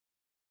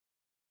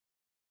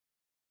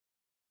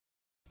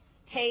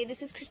Hey,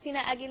 this is Christina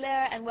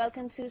Aguilera, and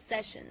welcome to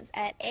Sessions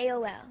at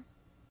AOL.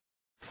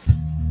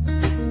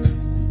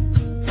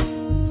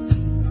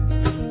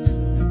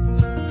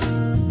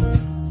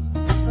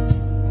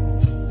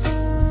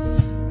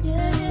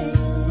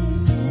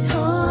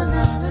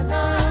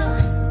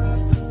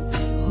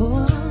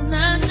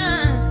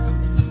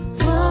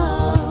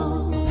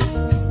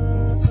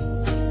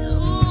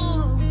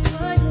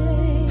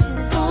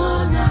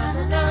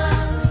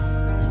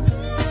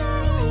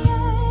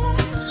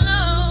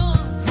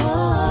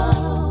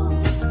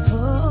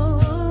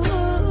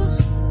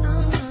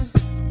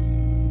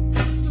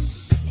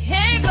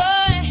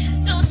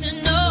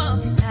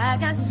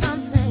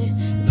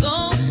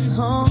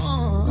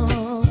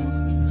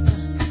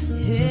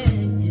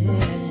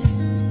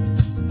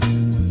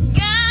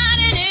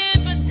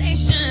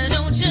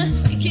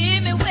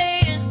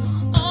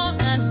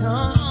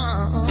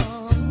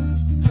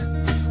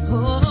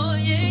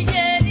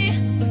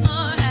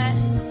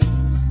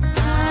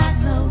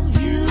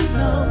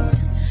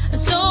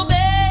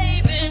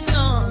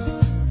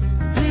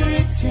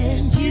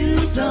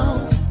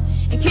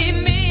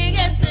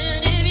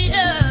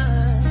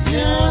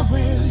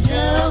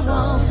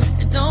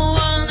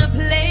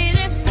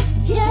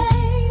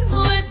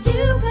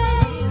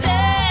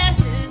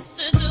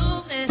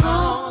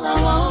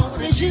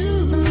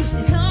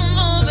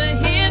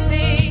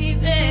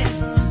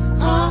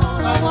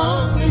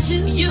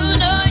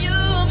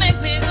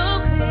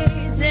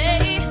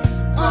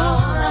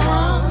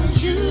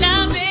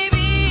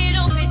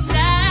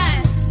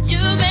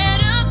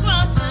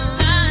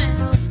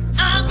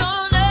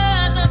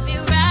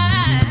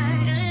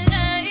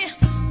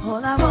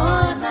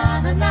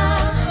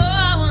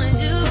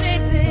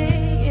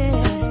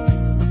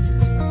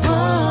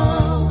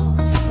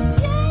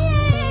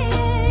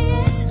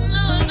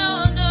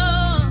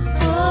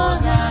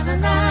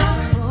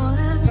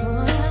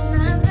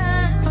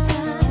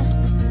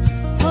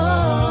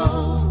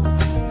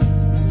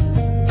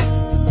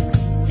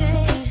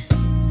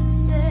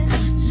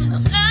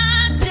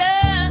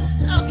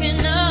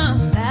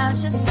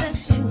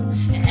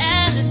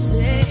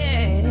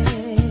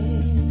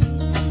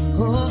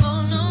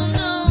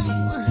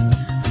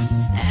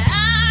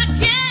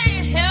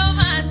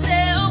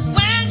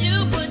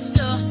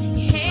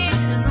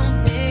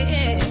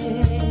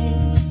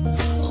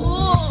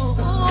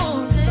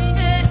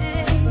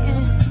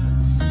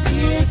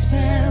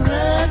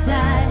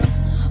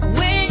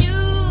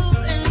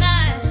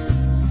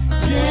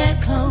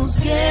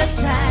 Get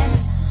tight.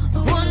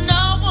 Oh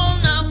no.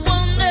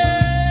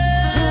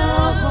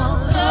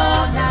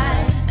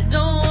 I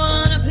don't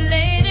wanna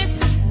play this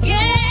game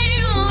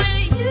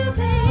with you,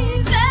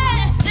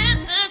 baby.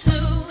 Listen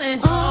to me.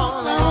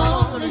 All I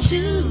want is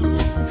you.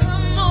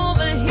 Come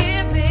over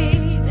here,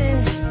 baby.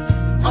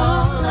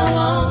 All I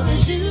want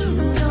is you.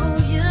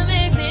 You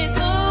make me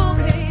go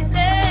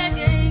crazy.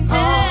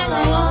 All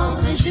I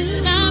want is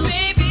you. Now,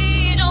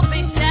 baby, don't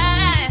be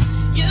shy.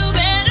 You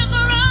better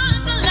cross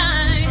the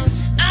line.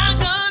 I'm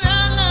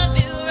gonna love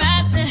you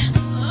right. Say,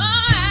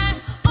 alright,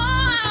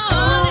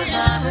 oh,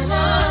 yeah.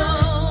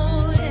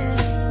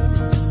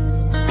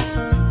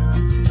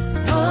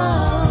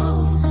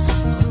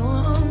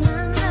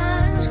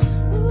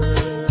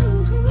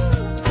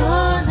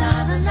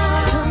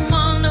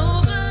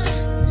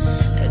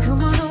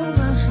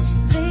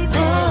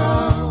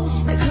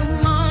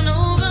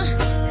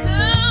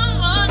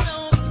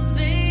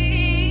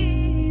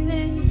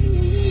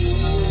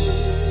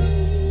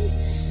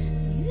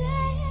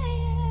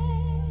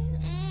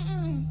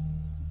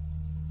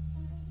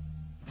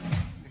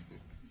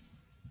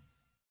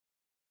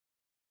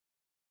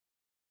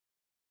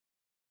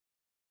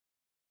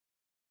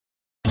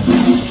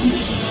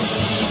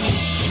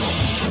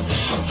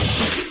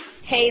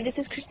 Hey, this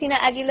is Christina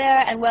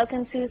Aguilera, and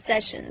welcome to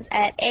Sessions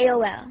at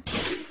AOL.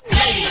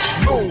 Ladies,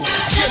 move.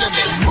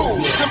 Gentlemen,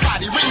 move.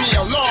 Somebody ring the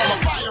alarm.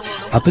 A fire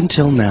on the... Up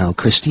until now,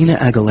 Christina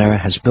Aguilera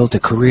has built a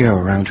career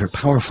around her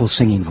powerful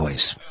singing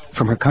voice.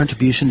 From her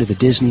contribution to the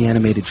Disney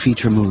animated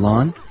feature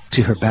Mulan,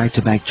 to her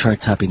back-to-back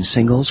chart-topping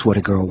singles What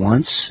a Girl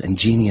Wants and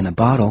Genie in a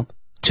Bottle,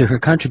 to her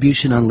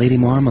contribution on Lady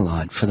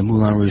Marmalade for the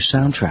Moulin Rouge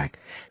soundtrack,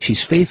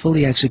 she's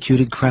faithfully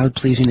executed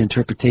crowd-pleasing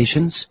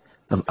interpretations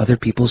of other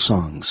people's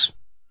songs.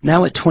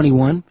 Now at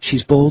 21,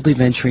 she's boldly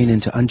venturing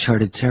into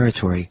uncharted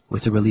territory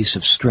with the release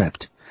of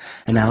Stripped,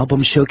 an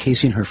album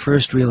showcasing her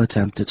first real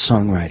attempt at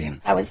songwriting.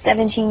 I was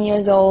 17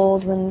 years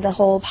old when the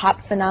whole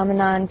pop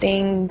phenomenon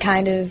thing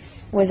kind of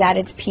was at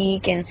its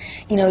peak, and,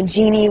 you know,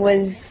 Genie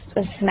was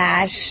a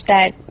smash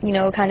that, you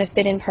know, kind of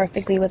fit in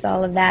perfectly with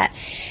all of that.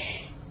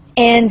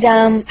 And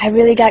I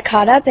really got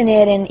caught up in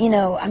it, and, you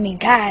know, I mean,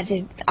 God,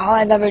 all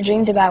I've ever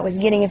dreamed about was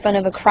getting in front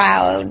of a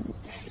crowd,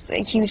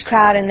 a huge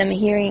crowd, and them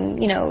hearing,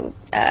 you know,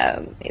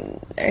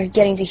 or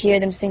getting to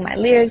hear them sing my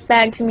lyrics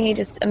back to me,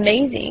 just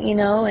amazing, you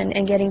know,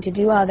 and getting to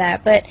do all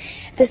that. But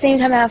at the same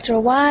time, after a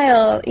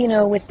while, you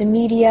know, with the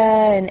media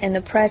and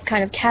the press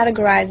kind of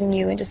categorizing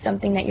you into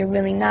something that you're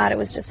really not, it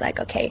was just like,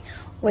 okay,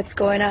 what's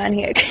going on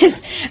here?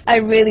 Because I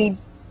really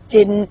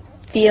didn't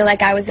feel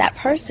like I was that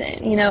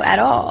person, you know, at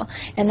all.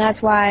 And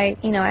that's why,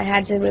 you know, I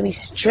had to really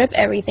strip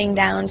everything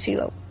down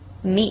to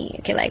me.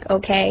 Okay, like,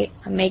 okay,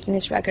 I'm making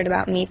this record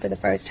about me for the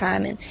first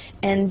time,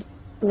 and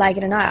like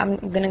it or not, I'm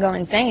gonna go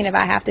insane if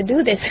I have to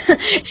do this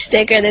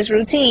shtick or this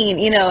routine,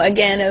 you know,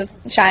 again, of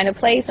trying to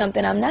play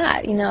something I'm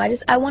not. You know,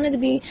 I want to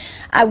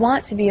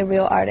be a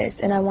real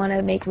artist, and I want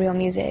to make real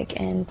music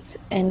and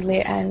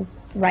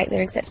write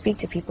lyrics that speak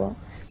to people.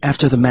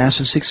 After the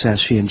massive success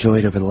she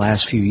enjoyed over the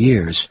last few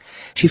years,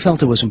 she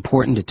felt it was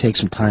important to take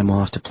some time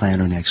off to plan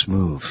her next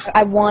move.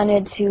 I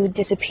wanted to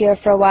disappear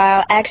for a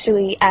while.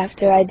 Actually,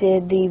 after I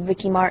did the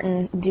Ricky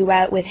Martin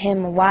duet with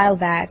him a while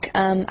back,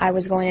 I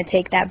was going to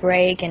take that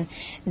break and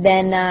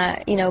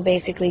then, you know,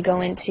 basically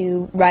go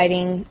into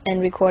writing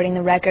and recording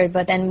the record.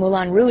 But then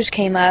Moulin Rouge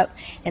came up,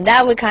 and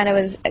that was kind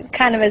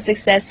of a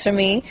success for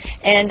me.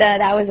 And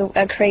that was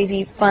a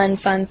crazy, fun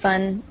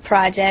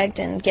project,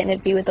 and getting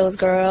to be with those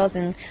girls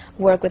and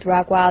work with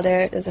Rock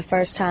Wilder. It was the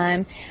first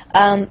time.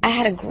 I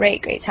had a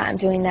great time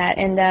doing that,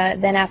 and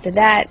then after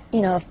that,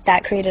 you know,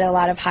 that created a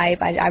lot of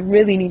hype. I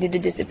really needed to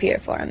disappear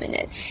for a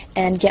minute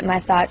and get my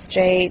thoughts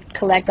straight,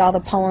 collect all the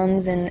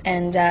poems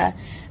and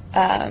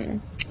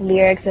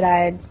lyrics that I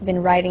had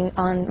been writing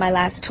on my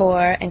last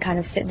tour, and kind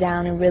of sit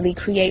down and really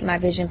create my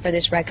vision for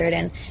this record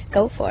and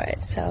go for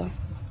it. So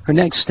her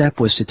next step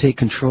was to take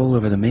control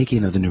over the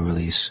making of the new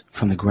release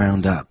from the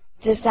ground up.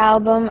 This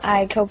album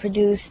I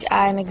co-produced.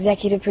 I'm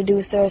executive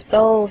producer.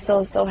 So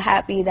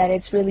happy that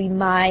it's really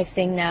my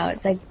thing now.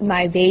 It's like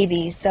my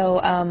baby. So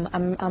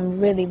I'm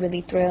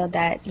really thrilled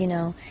that, you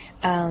know,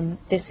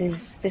 this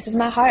is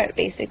my heart,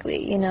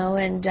 basically, you know,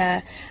 and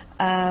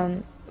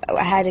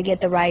I had to get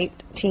the right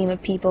team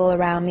of people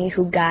around me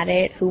who got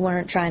it, who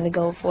weren't trying to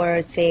go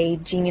for, say,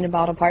 Genie in a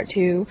Bottle Part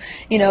 2,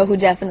 you know, who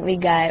definitely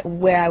got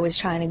where I was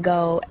trying to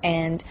go,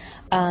 and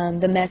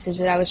the message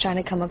that I was trying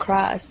to come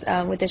across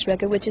with this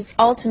record, which is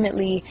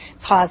ultimately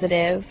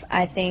positive,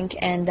 I think,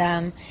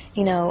 and,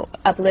 you know,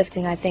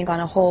 uplifting, I think, on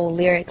a whole,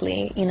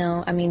 lyrically. You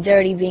know, I mean,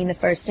 Dirty being the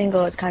first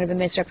single, it's kind of a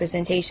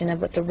misrepresentation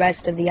of what the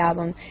rest of the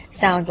album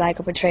sounds like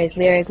or portrays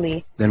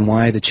lyrically. Then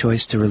why the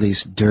choice to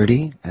release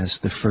Dirty as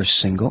the first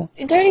single?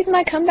 Dirty's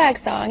my comeback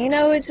song, you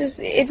know. It's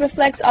just, it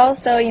reflects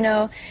also, you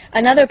know,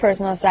 another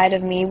personal side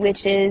of me,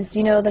 which is,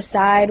 you know, the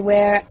side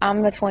where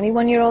I'm a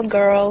 21-year-old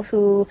girl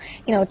who,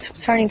 you know,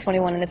 turning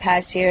 21 in the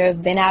past year,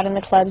 have been out in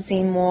the club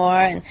scene more,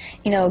 and,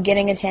 you know,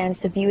 getting a chance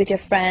to be with your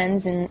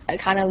friends and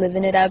kind of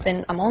living it up,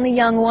 and I'm only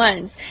young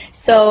once,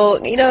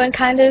 so, you know, and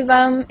kind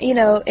of, you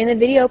know, in the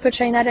video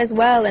portraying that as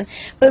well,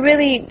 but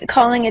really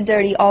calling it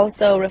Dirty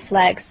also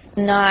reflects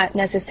not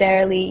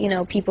necessarily, you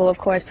know, people of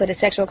course put a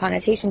sexual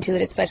connotation to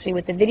it, especially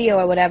with the video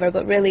or whatever,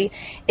 but really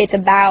it's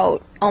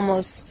about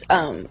almost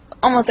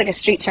like a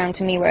street term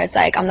to me, where it's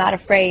like I'm not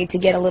afraid to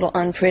get a little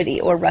unpretty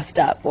or roughed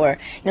up, or,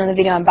 you know, in the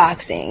video I'm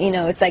boxing, you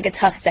know, it's like a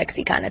tough,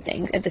 sexy kind of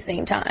thing at the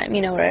same time,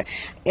 you know, where,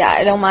 yeah,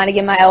 I don't mind to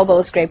get my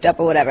elbows scraped up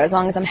or whatever, as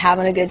long as I'm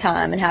having a good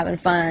time and having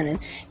fun and,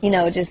 you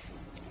know, just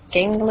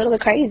getting a little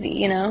bit crazy,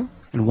 you know.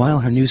 And while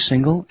her new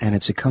single and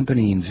its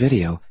accompanying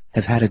video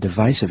have had a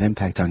divisive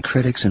impact on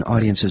critics and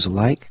audiences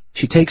alike,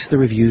 she takes the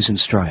reviews in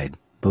stride,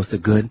 both the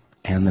good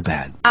and the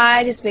bad.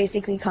 I just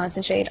basically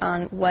concentrate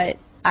on what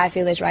I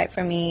feel is right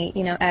for me,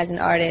 you know, as an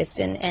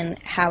artist, and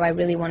how I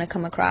really want to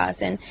come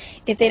across. And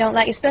if they don't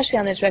like, especially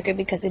on this record,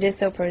 because it is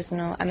so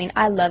personal, I mean,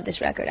 I love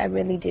this record, I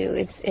really do.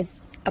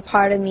 It's a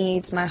part of me,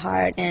 it's my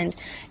heart, and,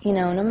 you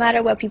know, no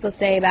matter what people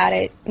say about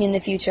it in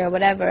the future or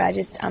whatever,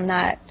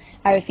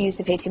 I refuse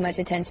to pay too much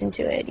attention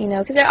to it, you know,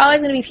 because there are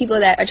always going to be people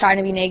that are trying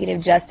to be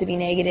negative just to be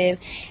negative,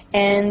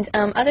 and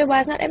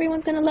otherwise not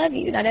everyone's going to love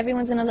you. Not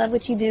everyone's going to love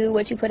what you do,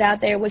 what you put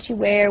out there, what you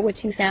wear,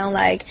 what you sound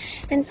like,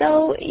 and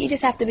so you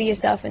just have to be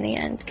yourself in the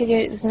end, because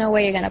there's no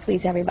way you're going to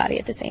please everybody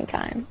at the same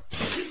time.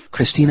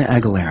 Christina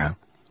Aguilera.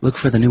 Look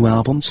for the new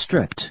album,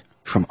 Stripped,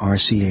 from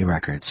RCA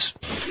Records.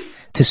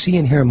 To see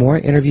and hear more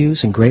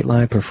interviews and great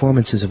live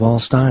performances of all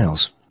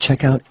styles,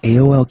 check out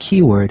AOL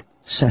keyword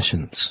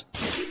Sessions.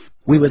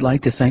 We would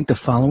like to thank the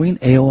following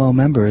AOL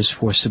members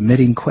for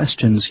submitting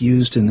questions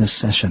used in this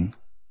session.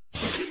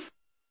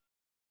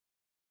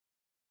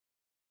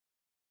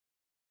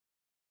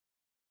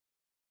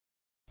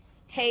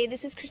 Hey,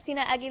 this is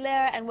Christina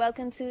Aguilera, and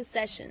welcome to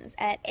Sessions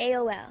at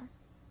AOL.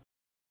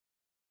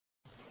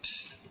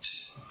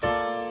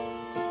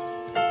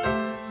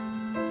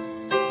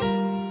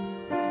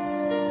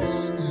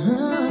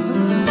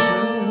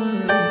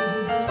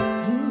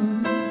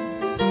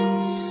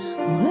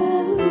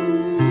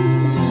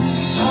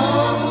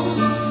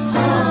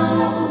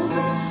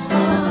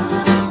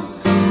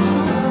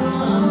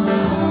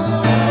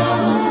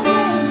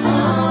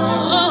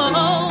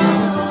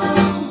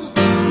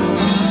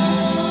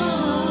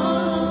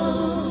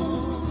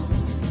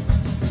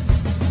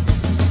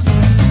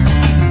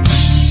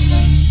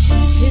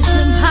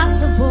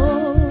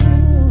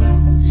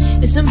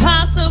 It's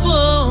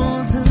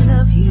impossible to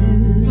love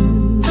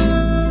you.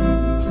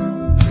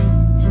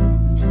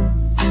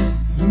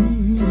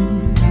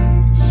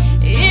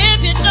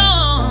 If you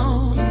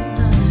don't,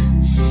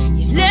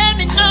 you let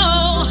me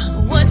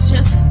know what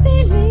you're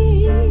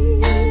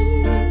feeling.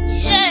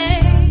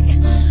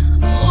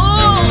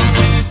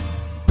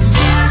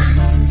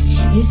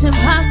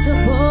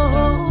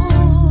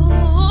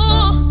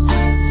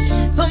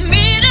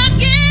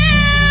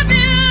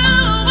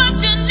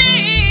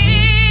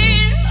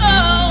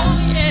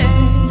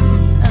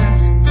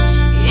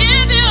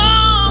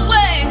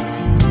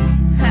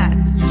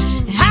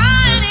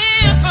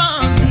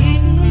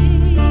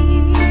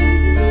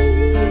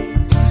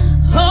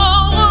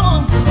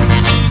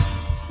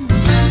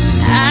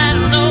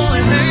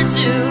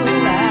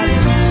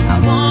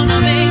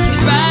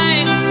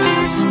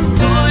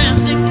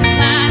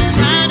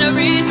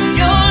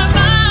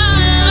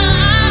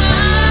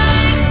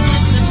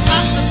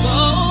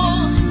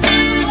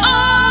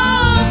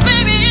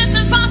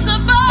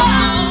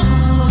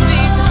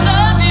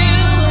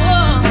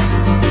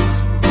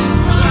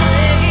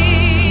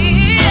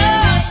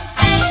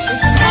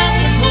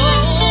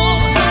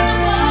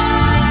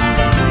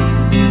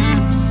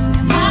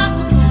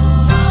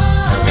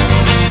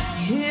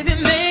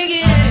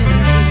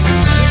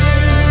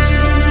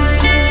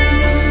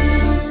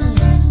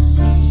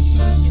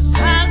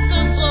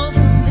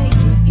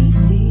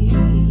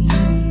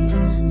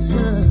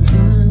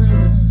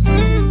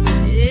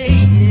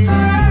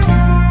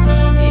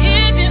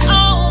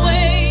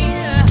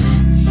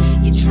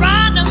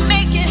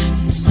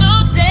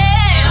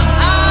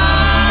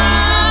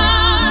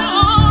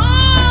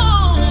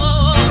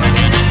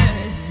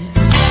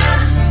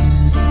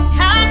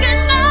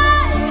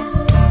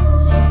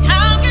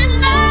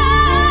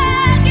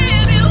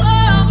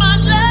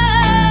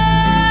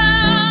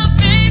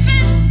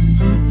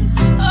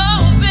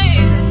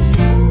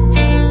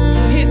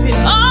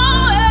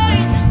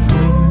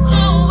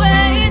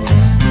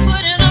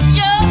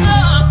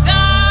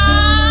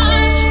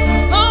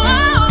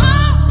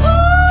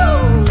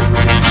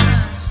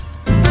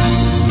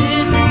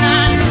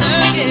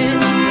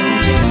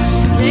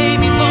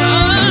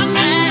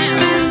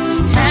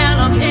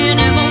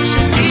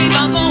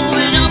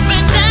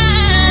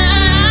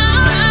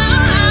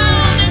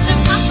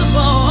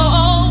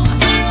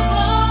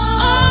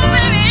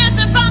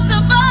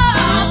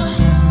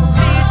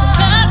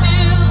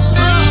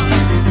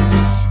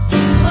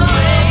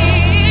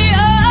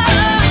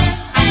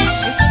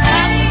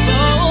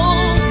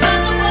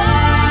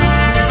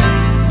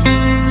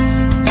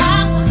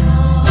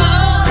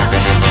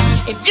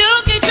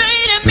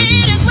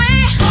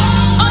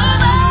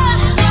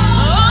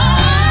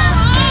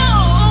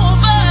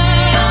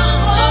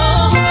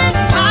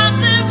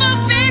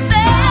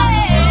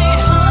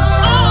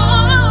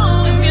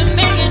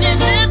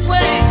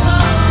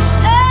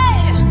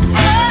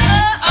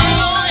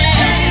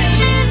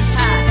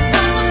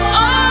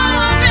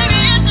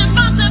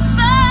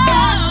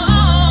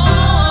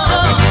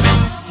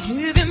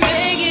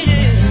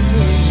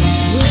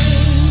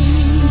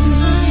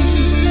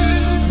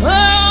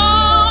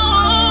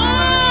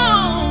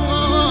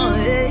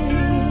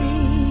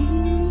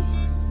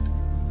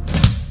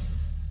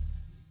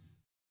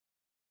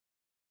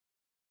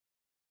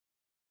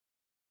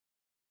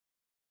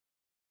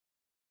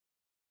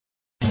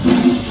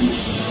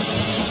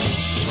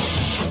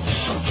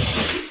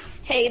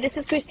 Hey, this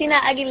is Christina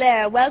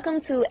Aguilera.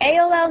 Welcome to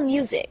AOL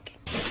Music.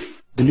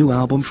 The new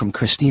album from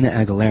Christina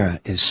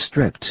Aguilera is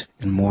stripped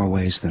in more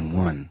ways than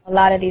one. A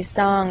lot of these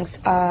songs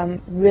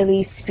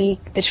really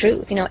speak the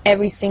truth. You know,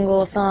 every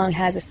single song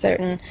has a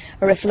certain,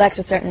 or reflects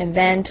a certain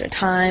event or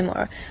time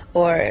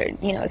or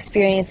you know,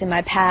 experience in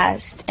my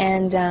past.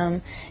 And,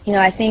 you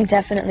know, I think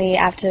definitely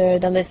after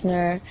the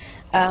listener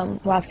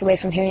walks away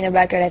from hearing the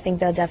record, I think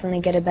they'll definitely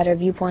get a better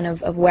viewpoint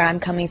of where I'm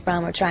coming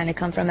from or trying to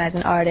come from as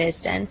an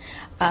artist.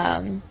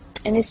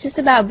 And it's just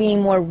about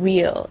being more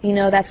real. You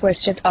know, that's where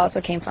Stripped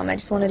also came from. I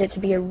just wanted it to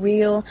be a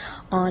real,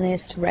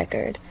 honest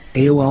record.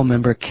 AOL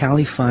member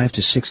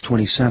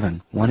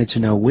Callie5-627 wanted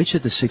to know which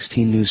of the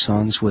 16 new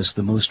songs was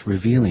the most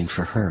revealing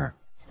for her.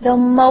 The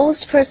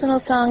most personal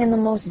song and the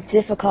most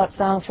difficult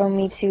song for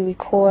me to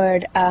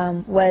record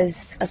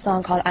was a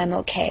song called I'm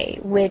Okay,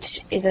 which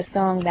is a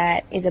song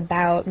that is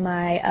about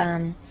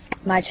my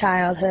my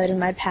childhood and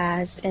my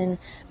past and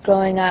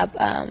growing up,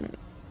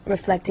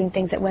 reflecting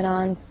things that went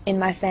on in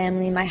my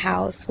family, my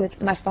house,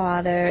 with my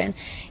father. And,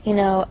 you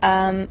know,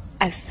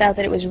 I felt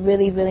that it was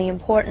really, really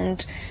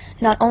important,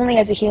 not only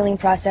as a healing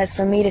process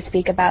for me to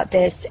speak about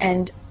this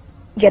and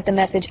get the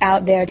message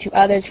out there to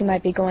others who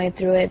might be going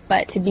through it,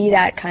 but to be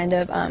that kind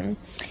of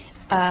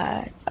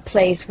a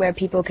place where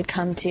people could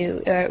come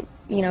to, or,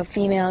 you know,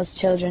 females,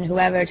 children,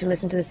 whoever, to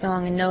listen to the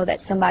song and know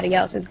that somebody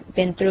else has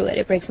been through it.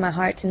 It breaks my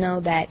heart to know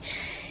that,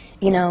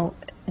 you know,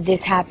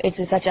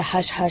 it's such a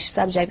hush-hush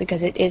subject,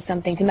 because it is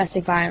something,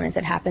 domestic violence,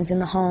 that happens in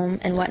the home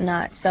and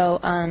whatnot. So,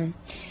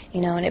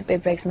 you know, and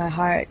it breaks my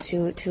heart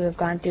to have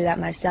gone through that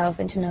myself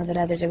and to know that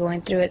others are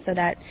going through it. So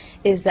that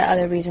is the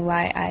other reason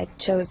why I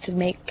chose to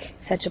make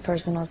such a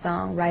personal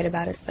song, write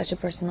about such a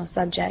personal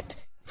subject.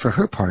 For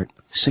her part,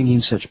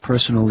 singing such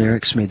personal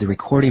lyrics made the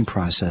recording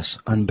process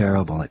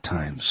unbearable at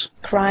times.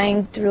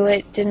 Crying through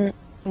it, didn't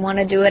want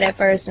to do it at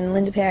first, and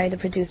Linda Perry, the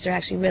producer,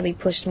 actually really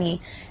pushed me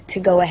to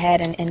go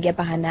ahead and get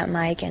behind that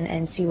mic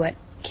and see what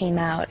came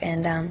out.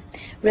 And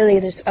really,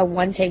 there's a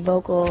one-take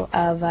vocal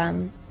of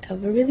a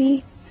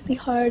really, really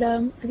hard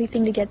really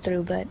thing to get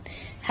through, but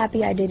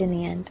happy I did in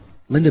the end.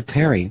 Linda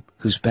Perry,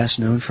 who's best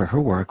known for her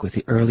work with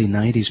the early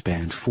 90s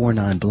band 4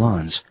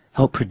 Non-Blondes,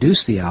 helped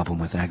produce the album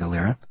with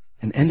Aguilera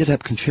and ended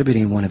up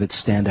contributing one of its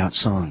standout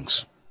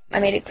songs. I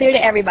made it clear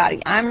to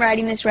everybody, I'm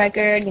writing this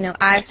record, you know,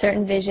 I have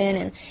certain vision,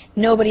 and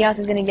nobody else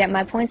is going to get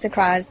my points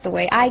across the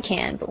way I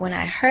can. But when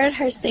I heard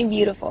her sing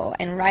Beautiful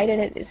and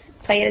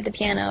play it at the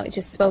piano, it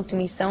just spoke to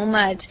me so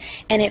much,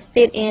 and it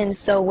fit in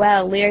so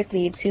well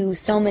lyrically to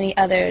so many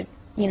other,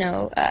 you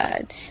know,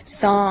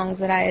 songs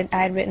that I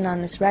had written on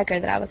this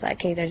record, that I was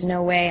like, hey, there's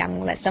no way I'm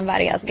going to let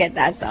somebody else get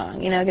that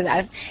song, you know,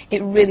 because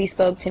it really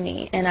spoke to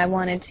me, and I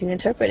wanted to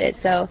interpret it.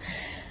 So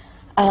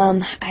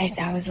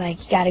I was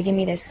like, you gotta give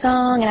me this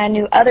song, and I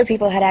knew other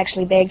people had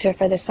actually begged her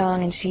for the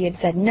song, and she had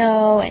said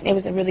no, and it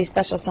was a really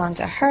special song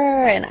to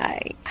her, and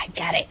I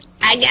got it.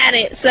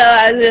 So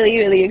I was really,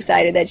 really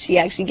excited that she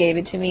actually gave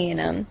it to me,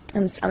 and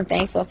I'm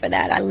thankful for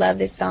that. I love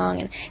this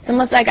song, and it's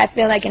almost like I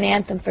feel like an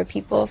anthem for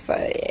people, for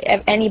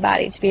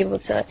anybody, to be able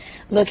to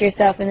look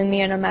yourself in the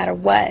mirror no matter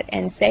what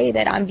and say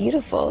that I'm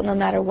beautiful, no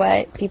matter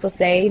what people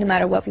say, no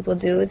matter what people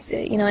do. It's,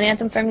 you know, an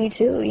anthem for me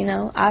too. You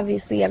know,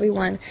 obviously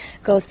everyone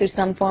goes through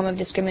some form of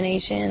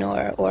discrimination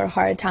or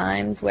hard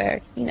times where,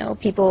 you know,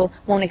 people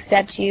won't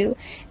accept you,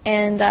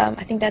 and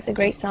I think that's a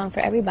great song for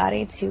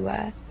everybody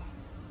to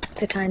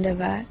kind of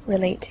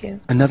relate to.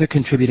 Another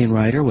contributing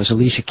writer was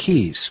Alicia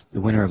Keys,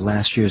 the winner of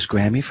last year's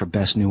Grammy for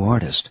Best New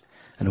Artist,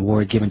 an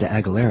award given to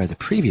Aguilera the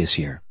previous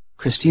year.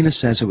 Christina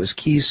says it was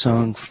Keys'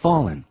 song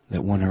Fallen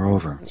that won her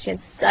over. She had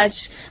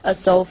such a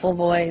soulful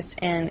voice,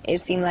 and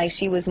it seemed like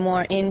she was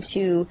more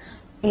into,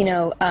 you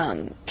know,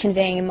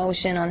 conveying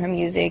emotion on her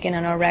music and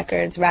on her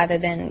records rather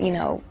than, you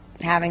know,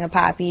 having a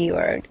poppy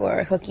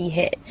or hooky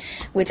hit,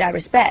 which I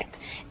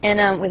respect.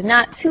 And with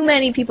not too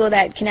many people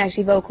that can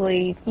actually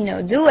vocally, you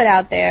know, do it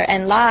out there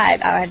and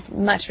live, I had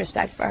much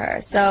respect for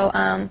her. So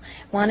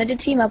wanted to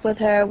team up with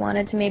her,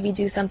 wanted to maybe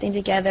do something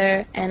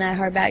together, and I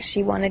heard back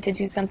she wanted to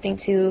do something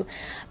too.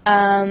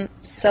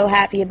 So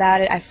happy about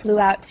it. I flew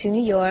out to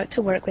New York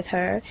to work with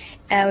her,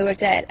 and we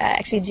worked at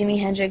actually Jimi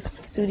Hendrix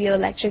studio,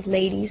 Electric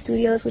Lady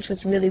Studios, which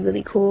was really,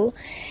 really cool.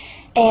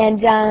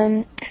 And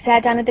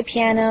sat down at the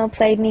piano,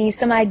 played me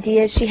some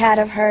ideas she had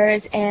of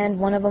hers, and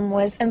one of them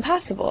was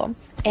Impossible.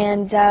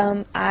 And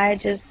I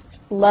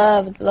just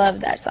loved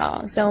that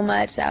song so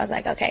much that I was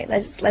like, okay,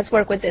 let's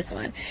work with this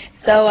one.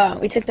 So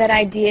we took that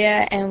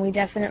idea and we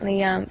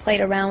definitely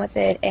played around with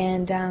it,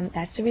 and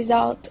that's the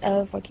result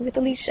of working with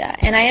Alicia.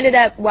 And I ended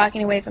up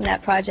walking away from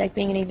that project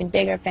being an even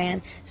bigger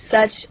fan.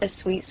 Such a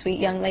sweet,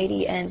 sweet young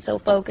lady, and so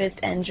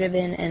focused and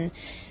driven, and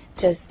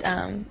just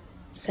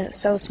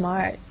so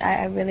smart.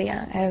 I really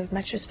have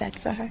much respect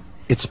for her.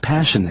 It's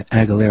passion that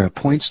Aguilera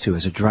points to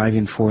as a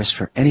driving force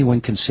for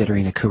anyone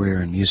considering a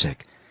career in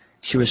music.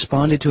 She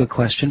responded to a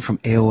question from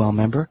AOL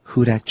member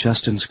Hudak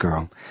Justin's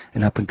Girl,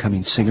 an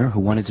up-and-coming singer who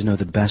wanted to know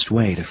the best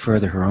way to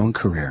further her own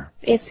career.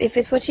 If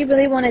it's what you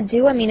really want to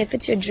do, I mean, if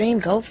it's your dream,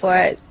 go for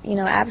it.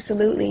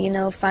 Absolutely,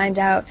 find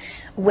out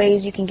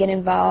ways you can get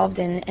involved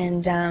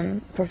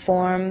and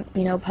perform,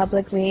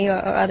 publicly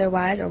or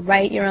otherwise, or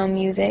write your own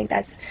music.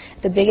 That's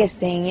the biggest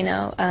thing,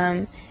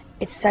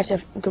 It's such a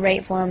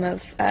great form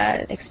of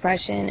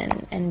expression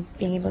and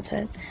being able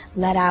to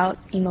let out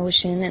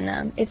emotion,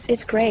 and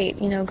it's great,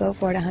 go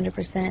for it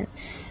 100%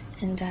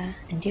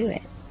 and do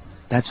it.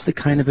 That's the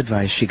kind of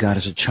advice she got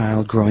as a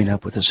child growing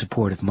up with a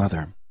supportive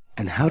mother.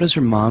 And how does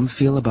her mom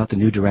feel about the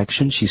new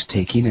direction she's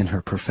taking in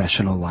her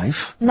professional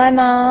life? My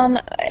mom,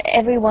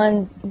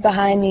 everyone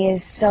behind me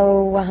is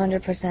so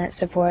 100%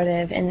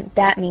 supportive, and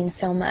that means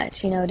so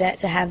much,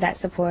 to have that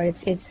support.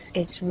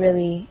 It's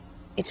really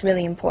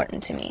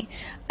important to me.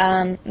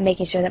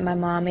 Making sure that my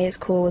mom is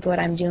cool with what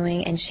I'm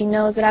doing, and she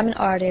knows that I'm an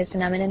artist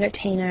and I'm an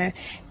entertainer,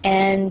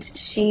 and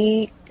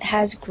she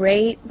has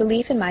great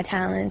belief in my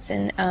talents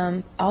and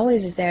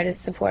always is there to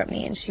support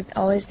me, and she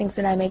always thinks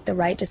that I make the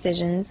right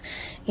decisions,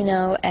 and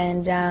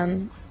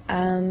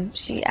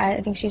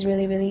I think she's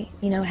really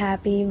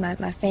happy.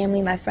 My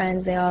family, my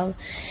friends, they all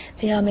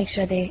make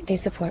sure they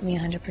support me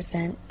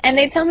 100%. And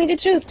they tell me the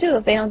truth too.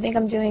 If they don't think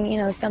I'm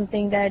doing,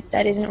 something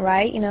that isn't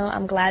right,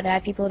 I'm glad that I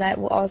have people that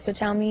will also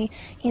tell me,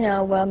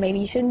 well, maybe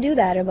you shouldn't do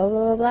that, or blah,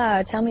 blah, blah, blah,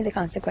 or tell me the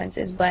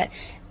consequences. But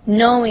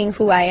knowing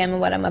who I am and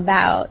what I'm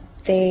about,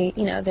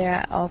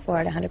 they're all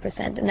for it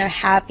 100%. And they're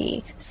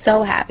happy,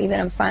 so happy that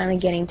I'm finally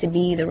getting to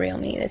be the real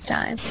me this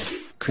time.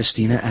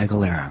 Christina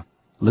Aguilera.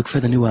 Look for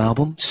the new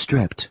album,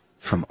 Stripped,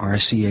 from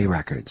RCA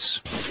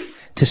Records.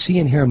 To see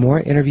and hear more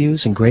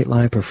interviews and great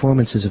live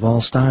performances of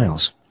all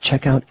styles,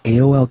 check out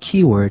AOL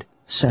keyword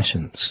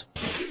Sessions.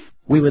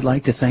 We would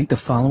like to thank the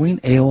following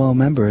AOL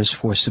members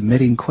for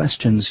submitting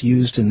questions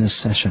used in this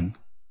session.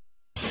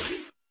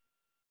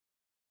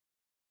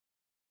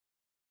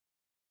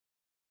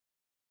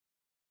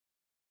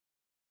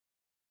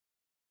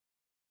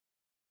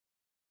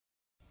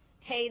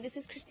 Hey, this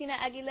is Christina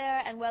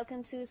Aguilera, and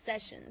welcome to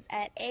Sessions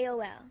at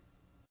AOL.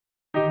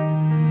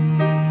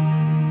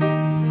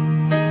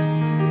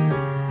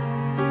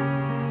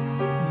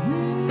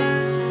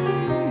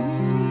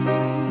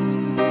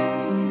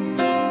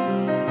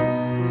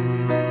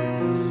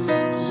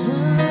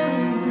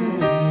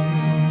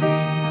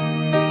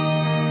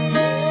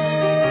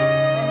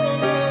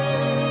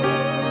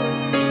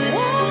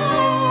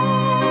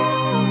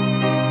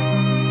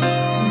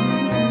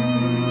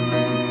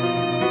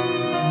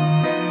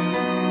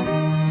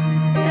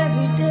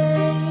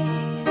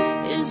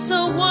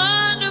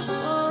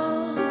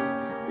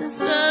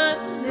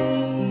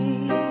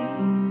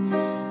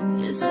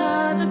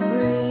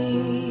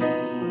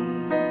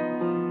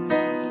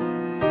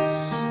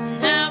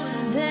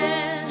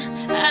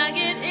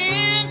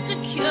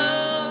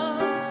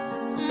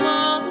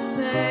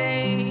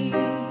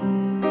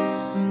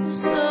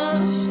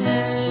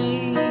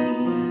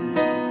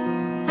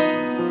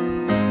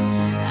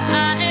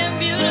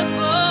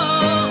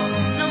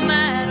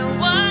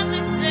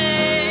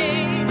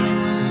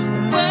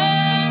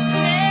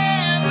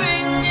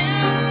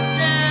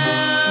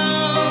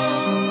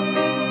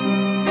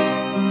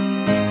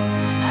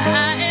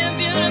 I am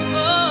beautiful.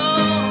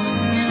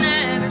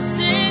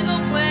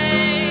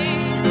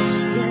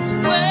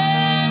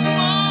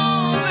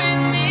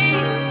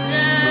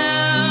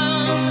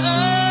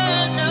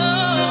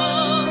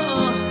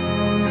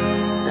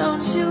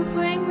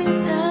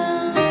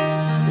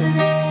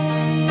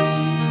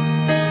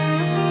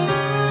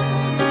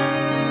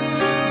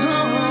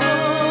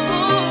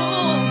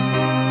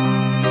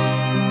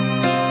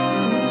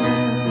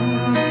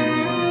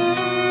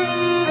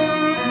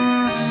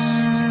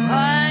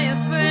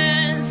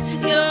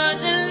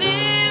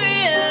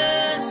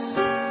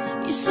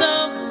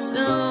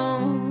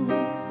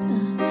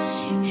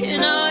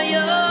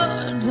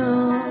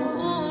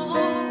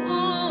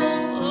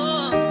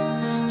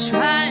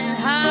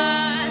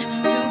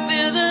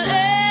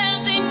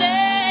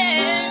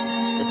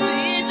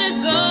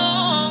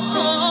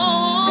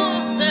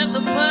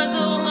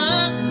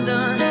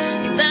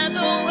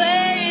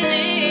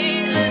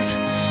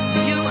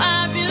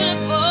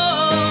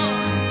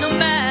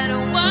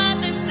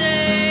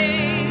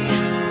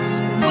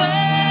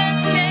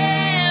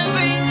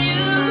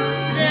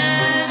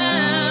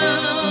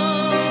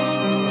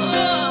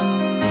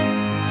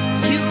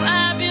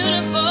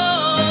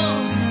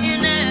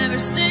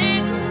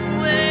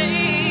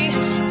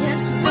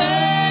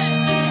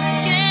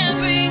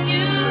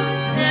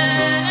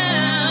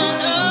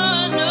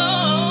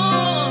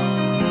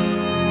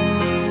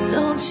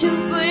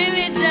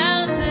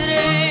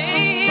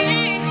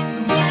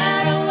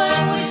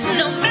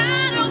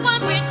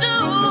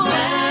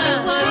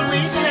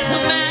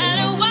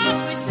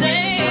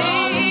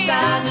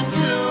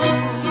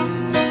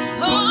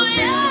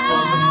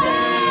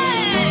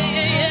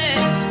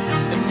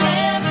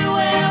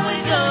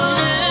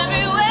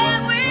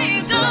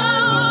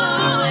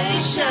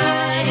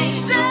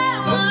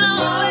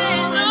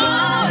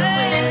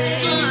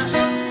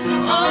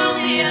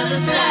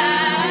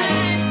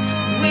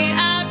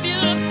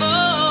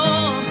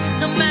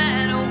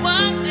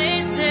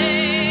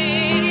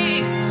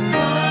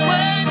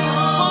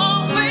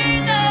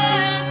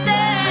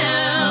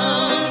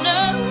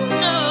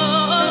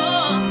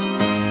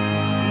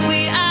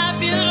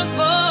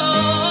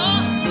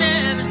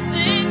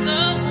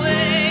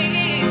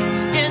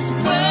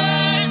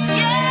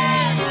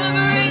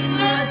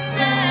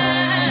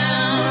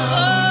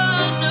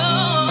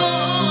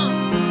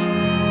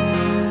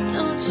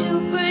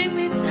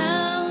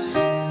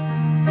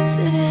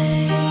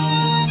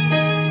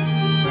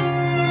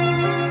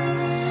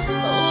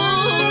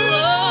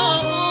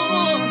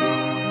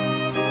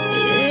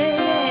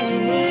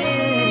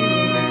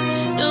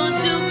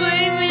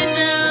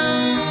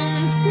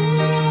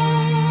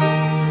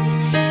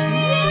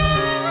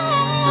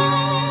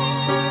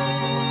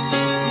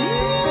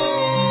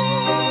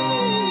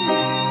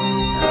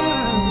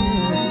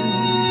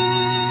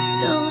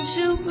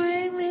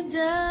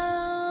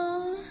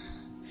 down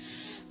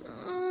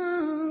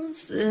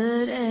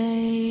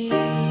today.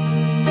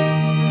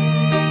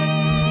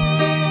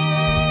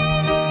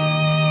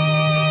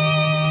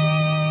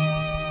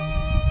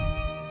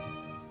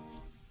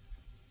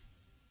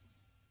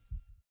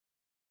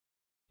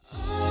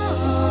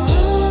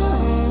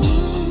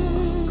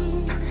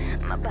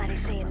 My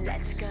body's saying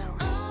let's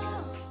go.